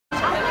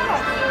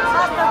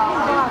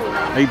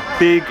A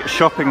big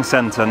shopping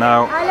centre.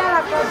 Now,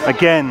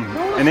 again,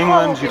 in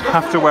England you'd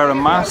have to wear a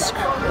mask.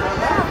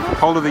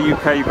 Whole of the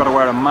UK you've got to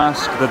wear a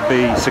mask. There'd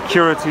be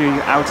security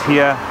out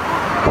here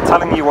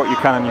telling you what you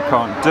can and you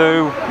can't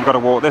do. You've got to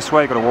walk this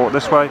way, you've got to walk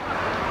this way.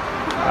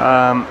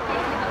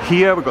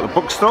 Here we've got the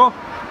bookstore.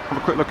 Have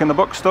a quick look in the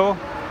bookstore.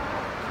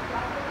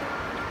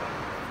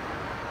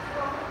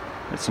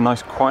 It's a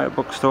nice quiet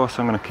bookstore,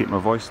 so I'm going to keep my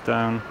voice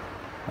down.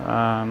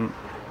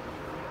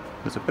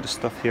 There's a bit of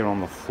stuff here on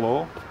the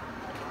floor.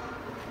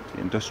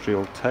 The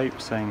industrial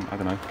tape saying, I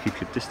don't know, keep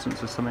your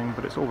distance or something,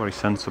 but it's all very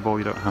sensible.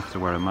 You don't have to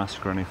wear a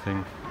mask or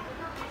anything.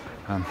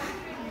 There's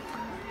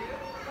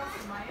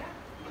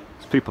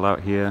people out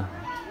here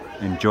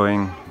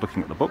enjoying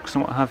looking at the books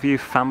and what have you.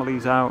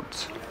 Families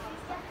out,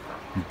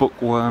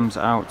 bookworms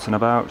out and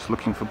about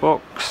looking for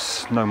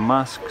books, no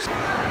masks.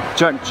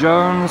 Jack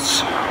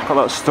Jones, got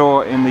that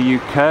store in the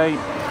UK.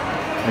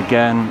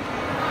 Again,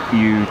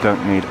 you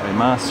don't need a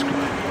mask.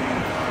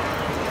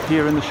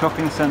 Here in the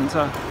shopping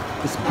centre,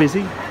 it's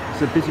busy.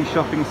 It's a busy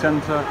shopping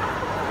centre.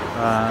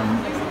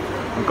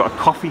 We've got a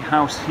coffee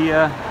house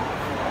here.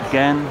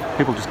 Again,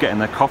 people just getting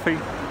their coffee.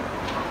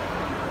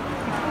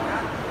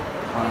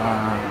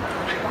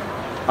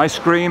 Ice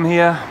cream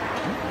here.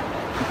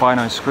 Buy an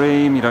ice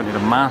cream, you don't need a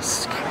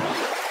mask.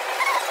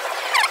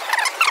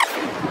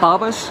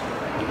 Barbers,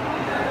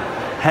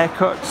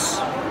 haircuts,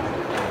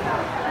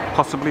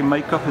 possibly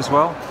makeup as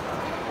well.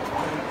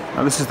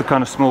 Now this is the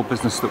kind of small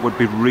business that would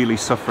be really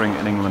suffering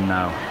in England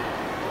now.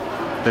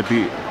 They'd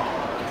be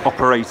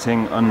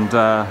operating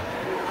under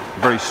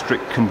very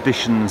strict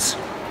conditions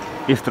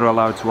if they're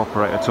allowed to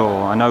operate at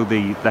all. I know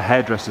the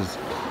hairdressers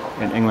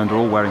in England are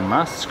all wearing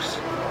masks.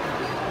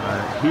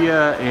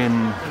 Here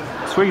in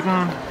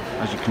Sweden,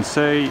 as you can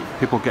see,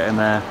 people getting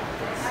their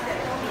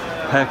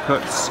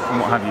haircuts and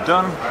what have you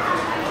done.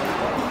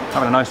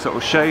 Having a nice little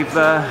shave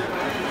there.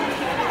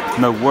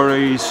 No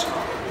worries.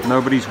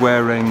 Nobody's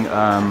wearing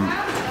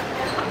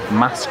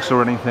masks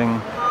or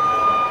anything,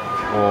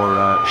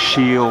 or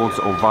shields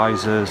or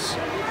visors.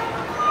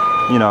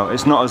 You know,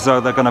 it's not as though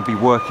they're going to be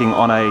working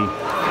on a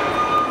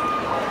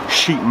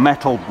sheet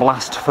metal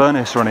blast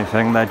furnace or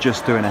anything. They're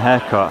just doing a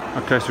haircut.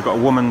 Okay, so we've got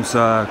a woman's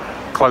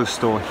clothes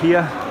store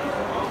here.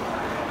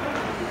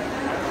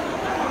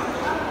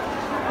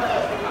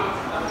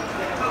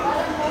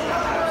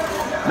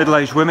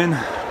 Middle-aged women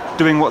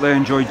doing what they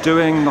enjoy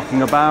doing,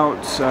 knocking about,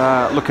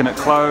 looking at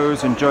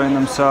clothes, enjoying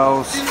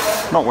themselves,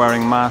 not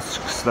wearing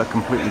masks. They're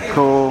completely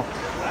cool.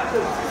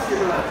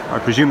 I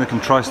presume they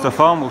can try stuff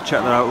on. We'll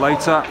check that out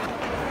later.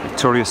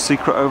 Victoria's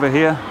Secret over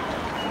here.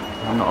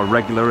 I'm not a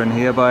regular in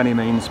here by any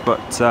means, but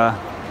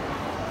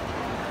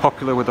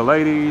popular with the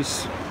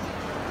ladies.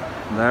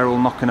 They're all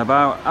knocking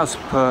about as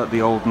per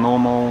the old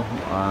normal,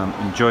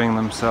 enjoying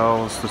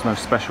themselves. There's no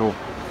special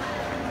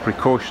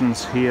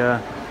precautions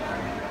here.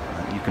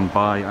 You can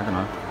buy, I don't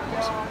know,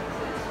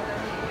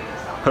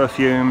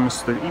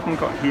 perfumes. They've even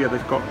got here,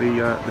 they've got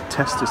the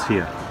testers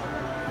here.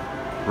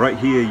 Right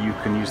here you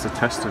can use the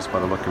testers by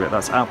the look of it.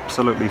 That's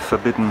absolutely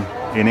forbidden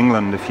in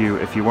England. If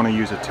you want to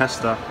use a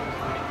tester,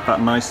 that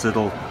nice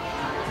little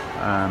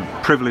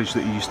privilege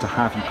that you used to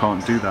have, you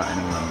can't do that in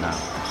England now.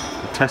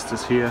 The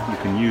testers here, you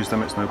can use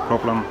them, it's no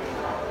problem.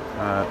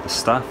 The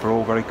staff are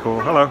all very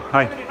cool. Hello,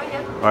 hi.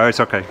 Oh, it's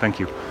okay, thank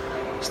you.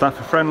 Staff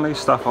are friendly,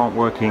 staff aren't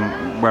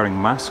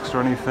wearing masks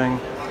or anything.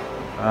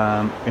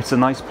 It's a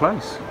nice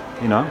place,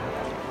 you know.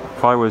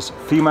 If I was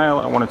female,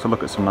 I wanted to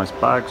look at some nice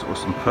bags or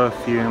some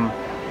perfume,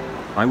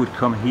 I would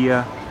come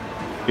here.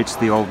 It's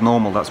the old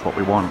normal, that's what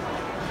we want.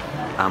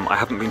 I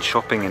haven't been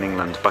shopping in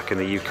England, back in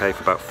the UK,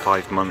 for about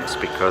 5 months,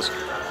 because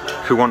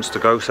who wants to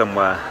go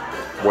somewhere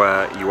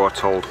where you are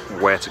told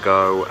where to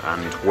go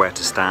and where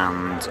to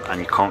stand,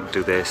 and you can't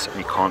do this and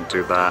you can't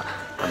do that,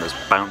 and there's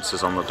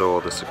bouncers on the door,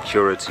 there's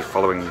security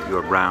following you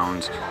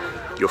around,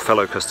 your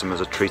fellow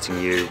customers are treating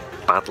you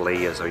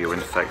badly as though you're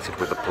infected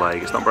with the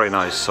plague. It's not very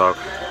nice. So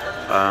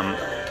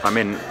I'm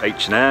in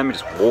H&M,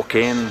 just walk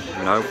in,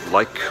 you know,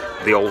 like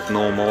the old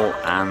normal,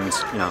 and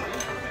you know,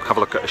 have a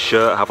look at a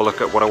shirt, have a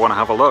look at what I want to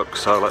have a look.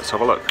 So let's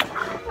have a look.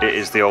 It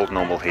is the old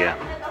normal here.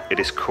 It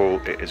is cool,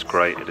 it is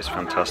great, it is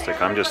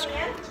fantastic. I'm just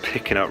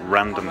picking up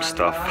random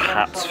stuff,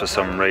 hats for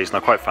some reason. I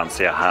quite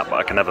fancy a hat, but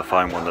I can never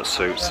find one that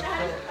suits.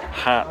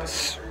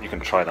 Hats, you can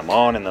try them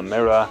on in the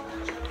mirror.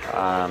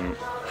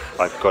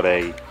 I've got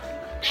a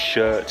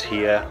shirt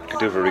here. I could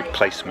do a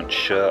replacement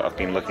shirt. I've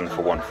been looking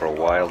for one for a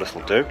while. This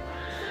will do.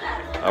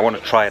 I want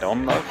to try it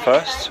on though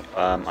first.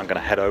 I'm going to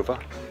head over,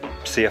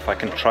 see if I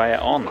can try it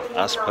on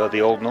as per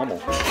the old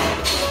normal.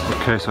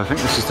 Okay, so I think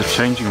this is the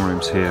changing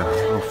rooms here.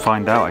 We'll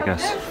find out, I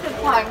guess.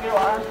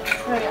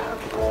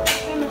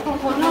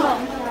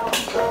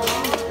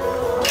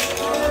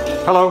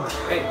 Hello.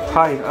 Hey.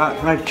 Hi.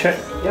 Can I check?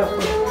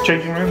 Yeah.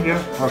 Changing room?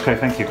 Yeah. Okay,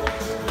 thank you.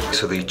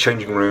 So the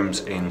changing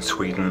rooms in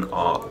Sweden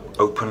are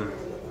open.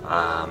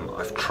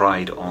 I've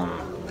tried on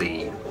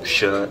the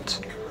shirt.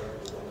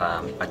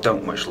 I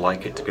don't much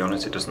like it, to be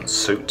honest. It doesn't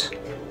suit.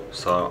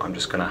 So I'm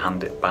just going to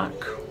hand it back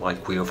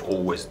like we have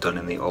always done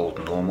in the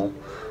old normal.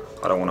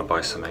 I don't want to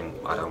buy something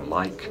I don't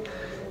like.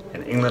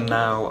 In England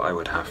now, I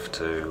would have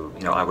to,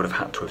 I would have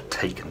had to have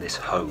taken this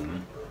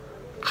home,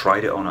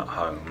 tried it on at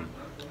home,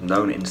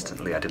 known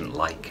instantly I didn't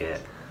like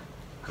it,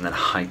 and then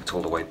hiked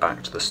all the way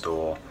back to the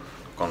store,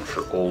 gone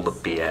through all the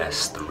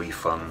BS, the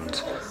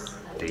refund,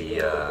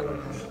 the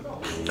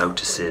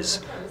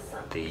notices,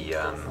 the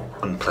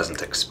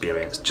unpleasant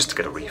experience just to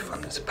get a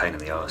refund. It's a pain in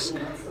the arse.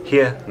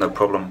 Here, no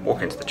problem,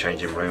 walk into the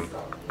changing room,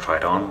 try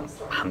it on,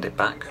 hand it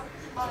back.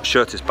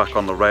 Shirt is back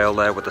on the rail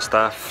there with the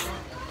staff.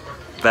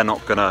 They're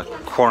not gonna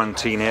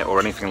quarantine it or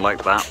anything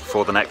like that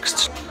for the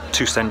next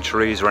 2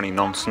 centuries or any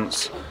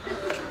nonsense.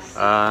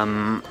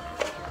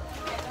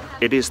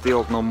 It is the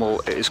old normal,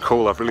 it is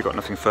cool. I've really got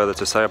nothing further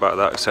to say about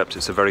that except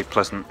it's a very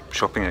pleasant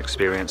shopping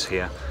experience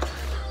here.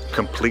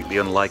 Completely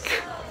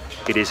unlike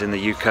it is in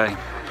the UK.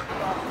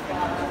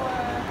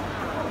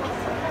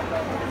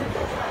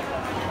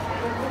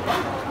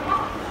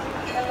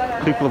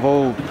 People of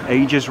all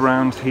ages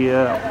around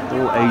here,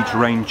 all age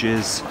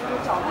ranges.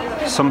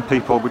 Some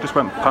people, we just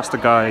went past a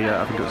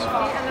guy, I think it was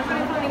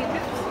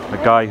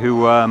a guy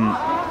who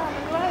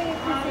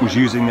was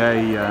using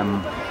a,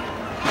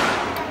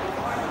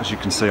 as you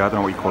can see, I don't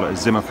know what you call it, a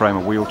Zimmer frame,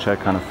 a wheelchair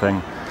kind of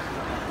thing.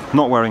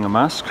 Not wearing a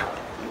mask.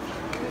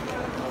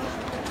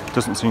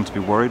 Doesn't seem to be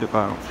worried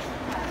about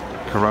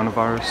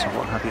coronavirus or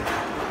what have you.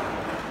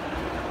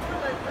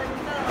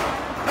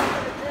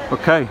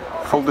 Okay,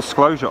 full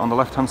disclosure, on the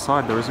left hand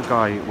side there is a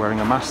guy wearing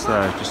a mask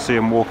there. Just see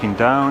him walking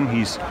down,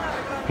 he's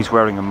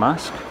wearing a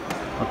mask.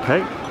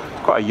 Okay,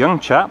 quite a young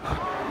chap,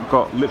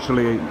 got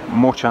literally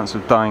more chance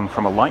of dying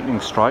from a lightning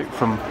strike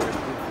from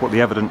what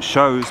the evidence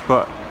shows,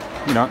 but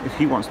if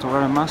he wants to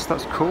wear a mask,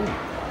 that's cool.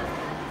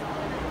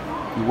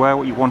 You wear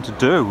what you want to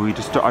do.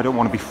 I don't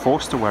want to be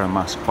forced to wear a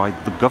mask by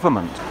the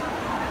government.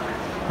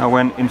 Now,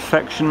 when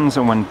infections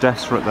and when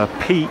deaths were at their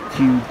peak,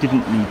 you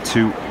didn't need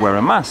to wear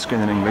a mask in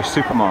an English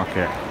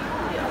supermarket.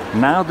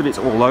 Now that it's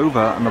all over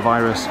and the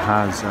virus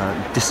has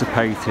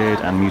dissipated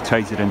and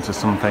mutated into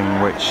something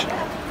which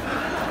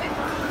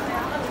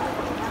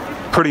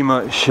pretty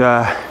much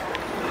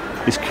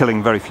is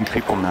killing very few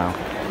people now,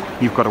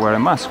 you've got to wear a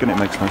mask and it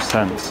makes no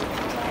sense.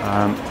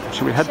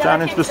 Should we head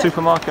down into the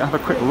supermarket and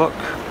have a quick look?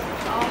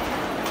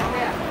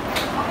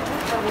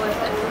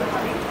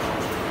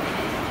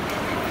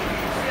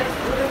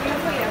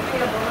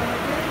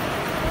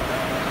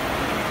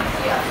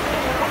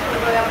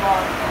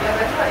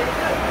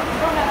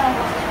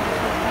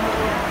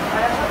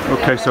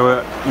 Okay, so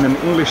in an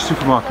English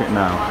supermarket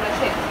now,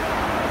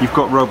 you've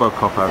got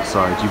Robocop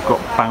outside, you've got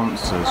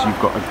bouncers,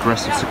 you've got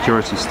aggressive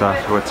security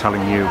staff who are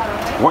telling you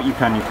what you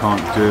can, you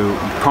can't do.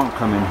 You can't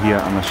come in here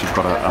unless you've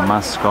got a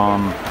mask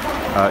on.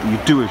 You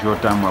do as you're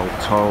damn well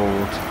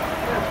told.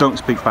 Don't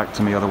speak back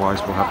to me,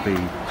 otherwise we'll have the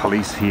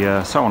police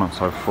here, so on and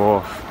so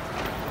forth.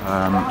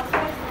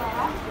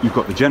 You've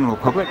got the general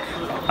public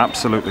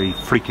absolutely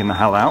freaking the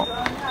hell out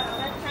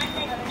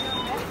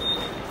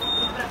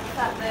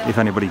if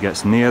anybody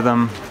gets near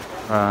them.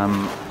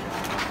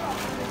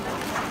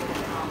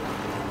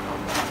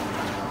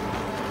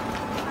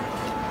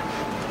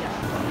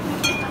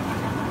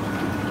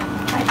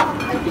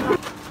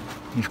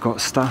 You've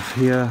got staff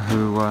here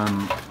who are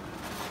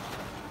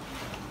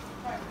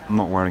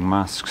not wearing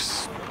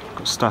masks.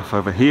 Got staff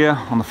over here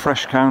on the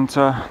fresh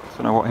counter.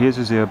 Don't know what he is.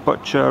 Is he a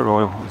butcher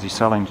or is he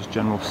selling just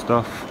general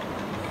stuff?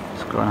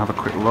 Let's go and have a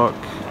quick look.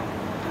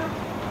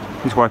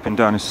 He's wiping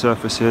down his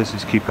surfaces,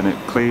 he's keeping it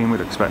clean. We'd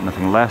expect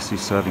nothing less.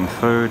 He's serving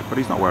food, but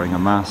he's not wearing a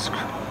mask.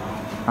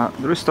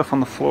 There is stuff on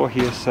the floor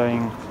here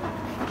saying,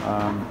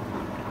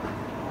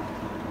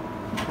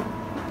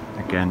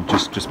 again,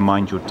 just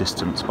mind your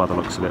distance by the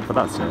looks of it, but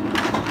that's it.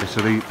 Okay,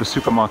 so the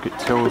supermarket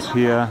tills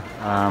here,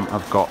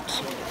 I've got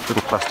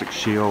little plastic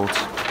shields,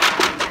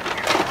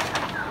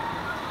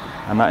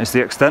 and that is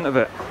the extent of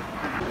it.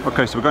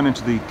 Okay, so we're going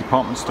into the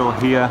department store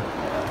here.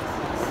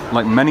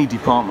 Like many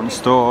department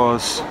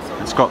stores,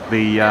 it's got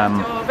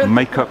the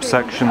makeup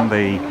section,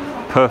 the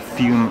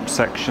perfume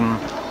section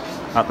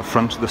at the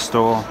front of the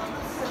store.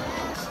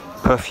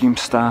 Perfume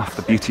staff,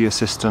 the beauty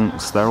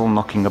assistants, they're all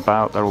knocking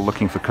about, they're all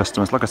looking for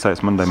customers. Like I say,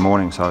 it's Monday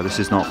morning, so this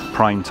is not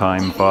prime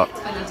time, but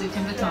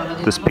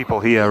there's people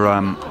here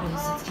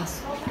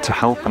to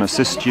help and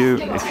assist you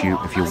if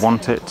you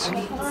want it.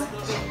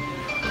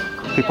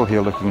 People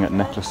here looking at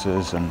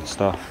necklaces and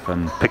stuff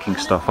and picking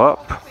stuff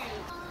up.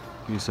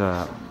 Here's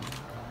a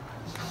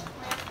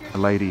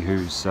lady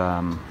who's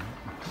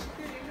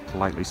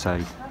politely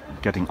say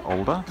getting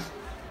older,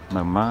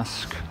 no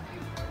mask.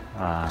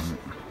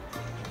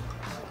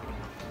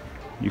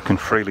 You can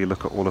freely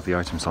look at all of the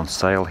items on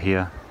sale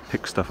here,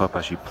 pick stuff up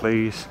as you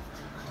please.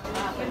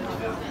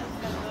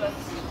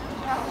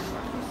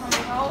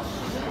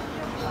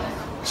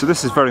 So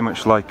this is very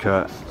much like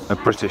a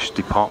British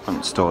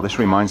department store. This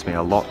reminds me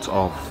a lot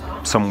of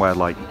somewhere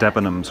like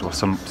Debenhams or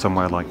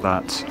somewhere like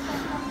that.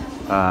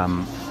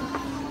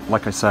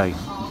 Like I say,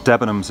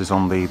 Debenhams is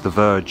on the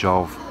verge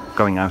of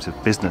going out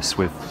of business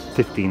with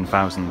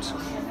 15,000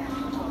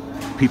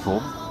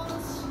 people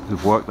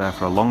who've worked there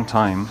for a long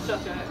time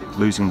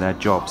losing their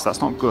jobs.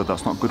 That's not good.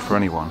 That's not good for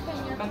anyone.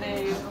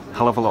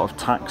 Hell of a lot of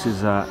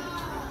taxes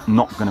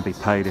not going to be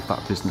paid if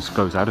that business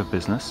goes out of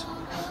business.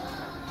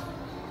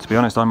 To be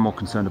honest, I'm more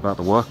concerned about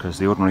the workers,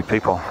 the ordinary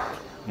people.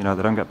 You know,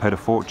 they don't get paid a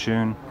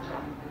fortune.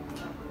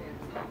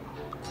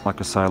 Like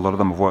I say, a lot of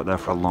them have worked there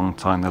for a long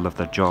time, they love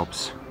their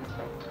jobs.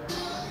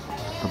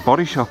 The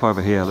Body Shop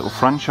over here, a little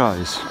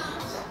franchise.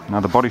 Now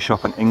the Body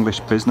Shop, an English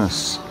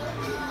business.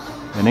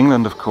 In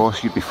England, of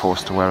course, you'd be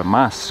forced to wear a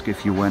mask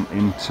if you went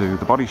into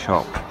the Body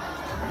Shop.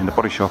 In the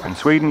Body Shop in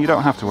Sweden, you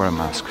don't have to wear a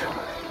mask.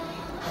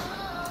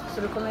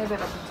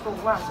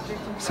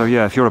 So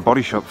yeah, if you're a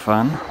Body Shop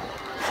fan,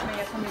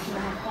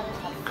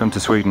 come to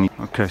Sweden.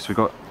 Okay, so we've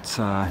got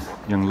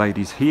young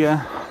ladies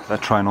here. They're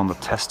trying on the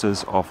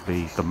testers of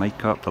the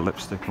makeup, the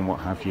lipstick and what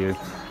have you.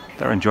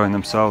 They're enjoying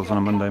themselves on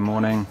a Monday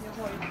morning.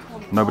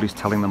 Nobody's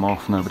telling them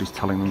off, nobody's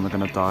telling them they're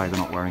going to die, they're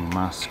not wearing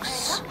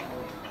masks.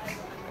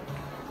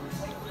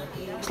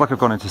 It's like I've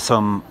gone into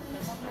some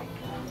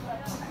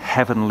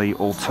heavenly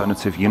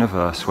alternative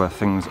universe where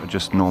things are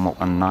just normal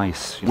and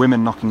nice.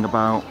 Women knocking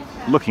about,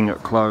 looking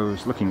at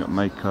clothes, looking at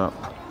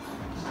makeup,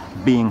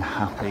 being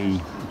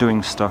happy,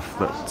 doing stuff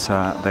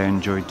that they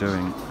enjoy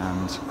doing.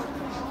 And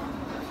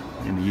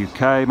in the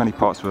UK, many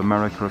parts of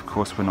America, of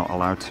course, we're not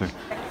allowed to.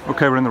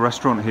 Okay, we're in the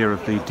restaurant here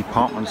of the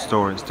department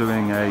store. It's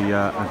doing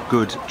a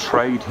good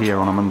trade here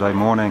on a Monday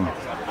morning.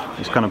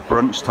 It's kind of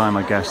brunch time,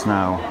 I guess,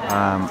 now.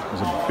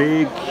 There's a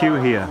big queue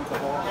here.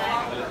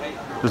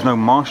 There's no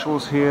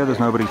marshals here, there's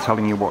nobody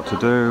telling you what to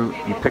do.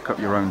 You pick up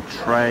your own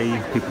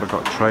tray. People have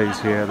got trays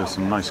here. There's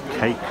some nice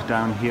cake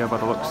down here by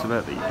the looks of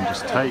it that you can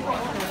just take.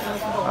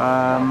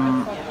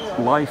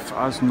 Life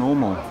as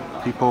normal.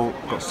 People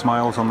got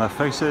smiles on their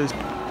faces.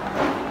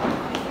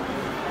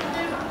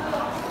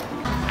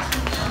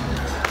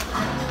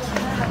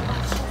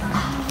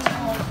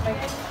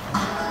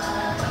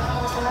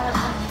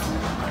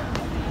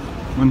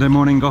 Monday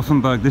morning,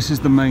 Gothenburg. This is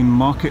the main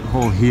market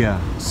hall here.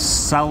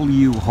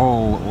 Salju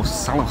Hall or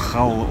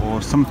Salhall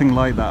or something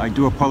like that. I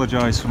do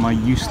apologize for my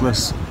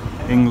useless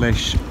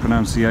English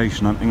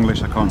pronunciation. I'm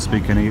English, I can't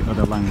speak any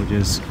other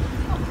languages.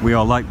 We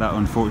are like that,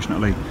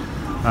 unfortunately.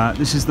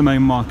 This is the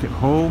main market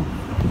hall.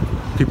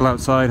 People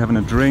outside having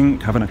a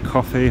drink, having a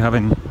coffee,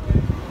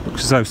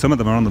 looks as though some of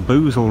them are on the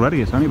booze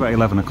already. It's only about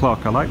 11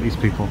 o'clock. I like these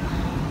people.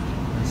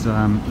 There's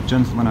a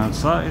gentleman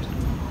outside.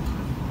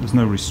 There's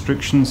no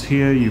restrictions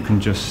here, you can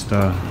just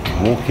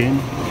walk in.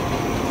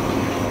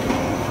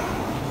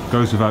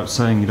 Goes without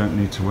saying you don't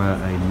need to wear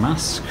a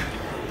mask.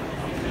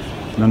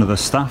 None of the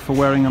staff are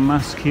wearing a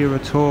mask here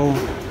at all.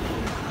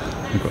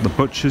 We've got the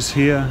butchers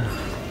here.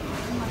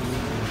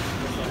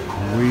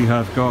 We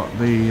have got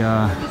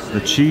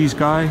the cheese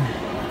guy.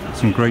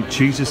 Some great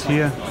cheeses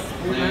here.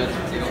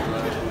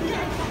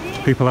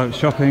 People out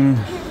shopping.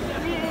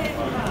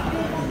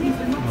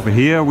 Over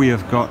here we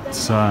have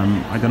got,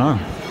 I don't know,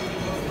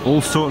 all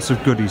sorts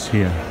of goodies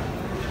here.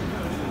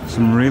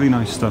 Some really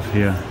nice stuff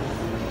here.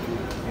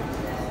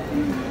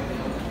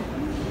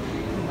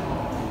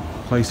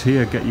 Place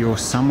here, get your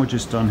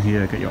sandwiches done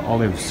here, get your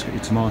olives, get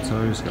your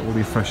tomatoes, get all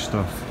your fresh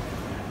stuff.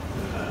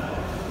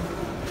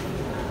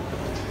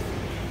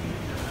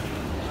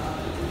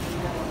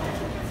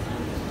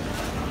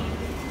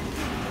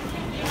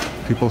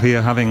 People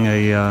here having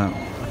a, I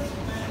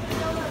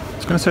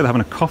was going to say they're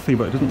having a coffee,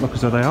 but it doesn't look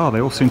as though they are.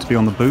 They all seem to be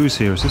on the booze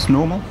here. Is this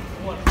normal?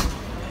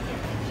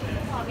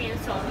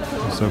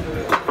 So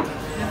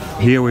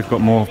here we've got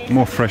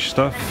more fresh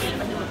stuff.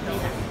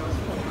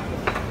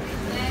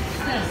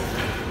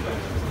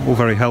 All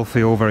very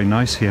healthy, all very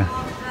nice here.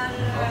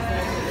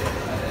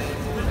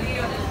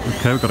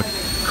 Okay, we've got a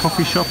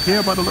coffee shop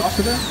here by the looks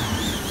of it.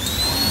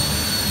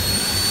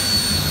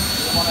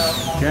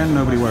 Again,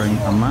 nobody wearing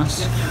a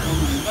mask.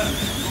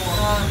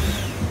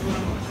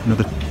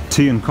 Another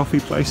tea and coffee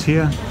place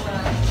here.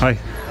 Hi.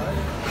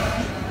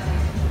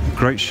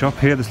 Great shop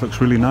here, this looks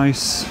really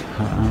nice.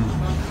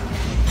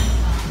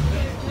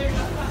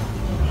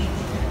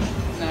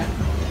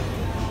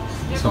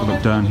 Let's have a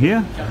look down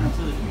here.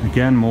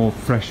 Again, more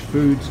fresh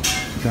food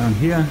down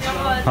here.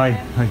 Hi,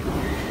 hi.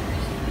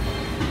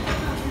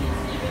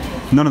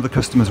 None of the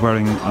customers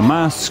wearing a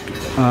mask.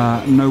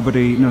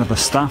 None of the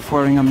staff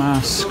wearing a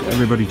mask.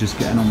 Everybody just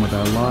getting on with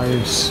their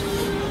lives.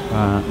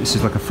 This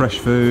is like a fresh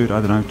food,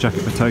 I don't know,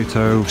 jacket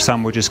potato,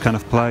 sandwiches kind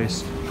of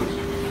place.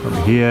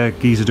 Over here,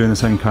 geese are doing the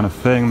same kind of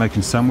thing,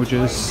 making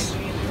sandwiches.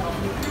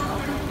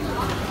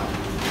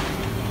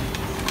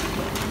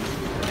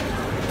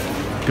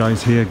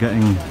 Guys here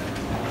getting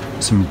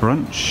some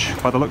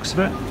brunch by the looks of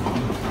it.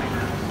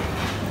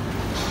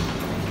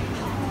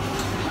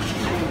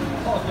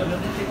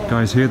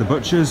 Guys here, the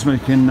butchers,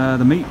 making the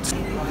meat.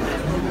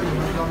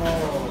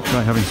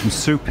 Guy having some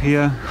soup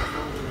here.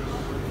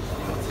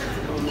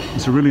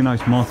 It's a really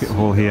nice market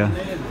hall here.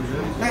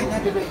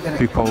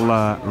 People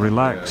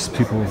relax,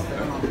 people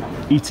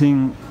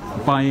eating,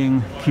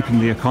 buying, keeping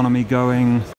the economy going.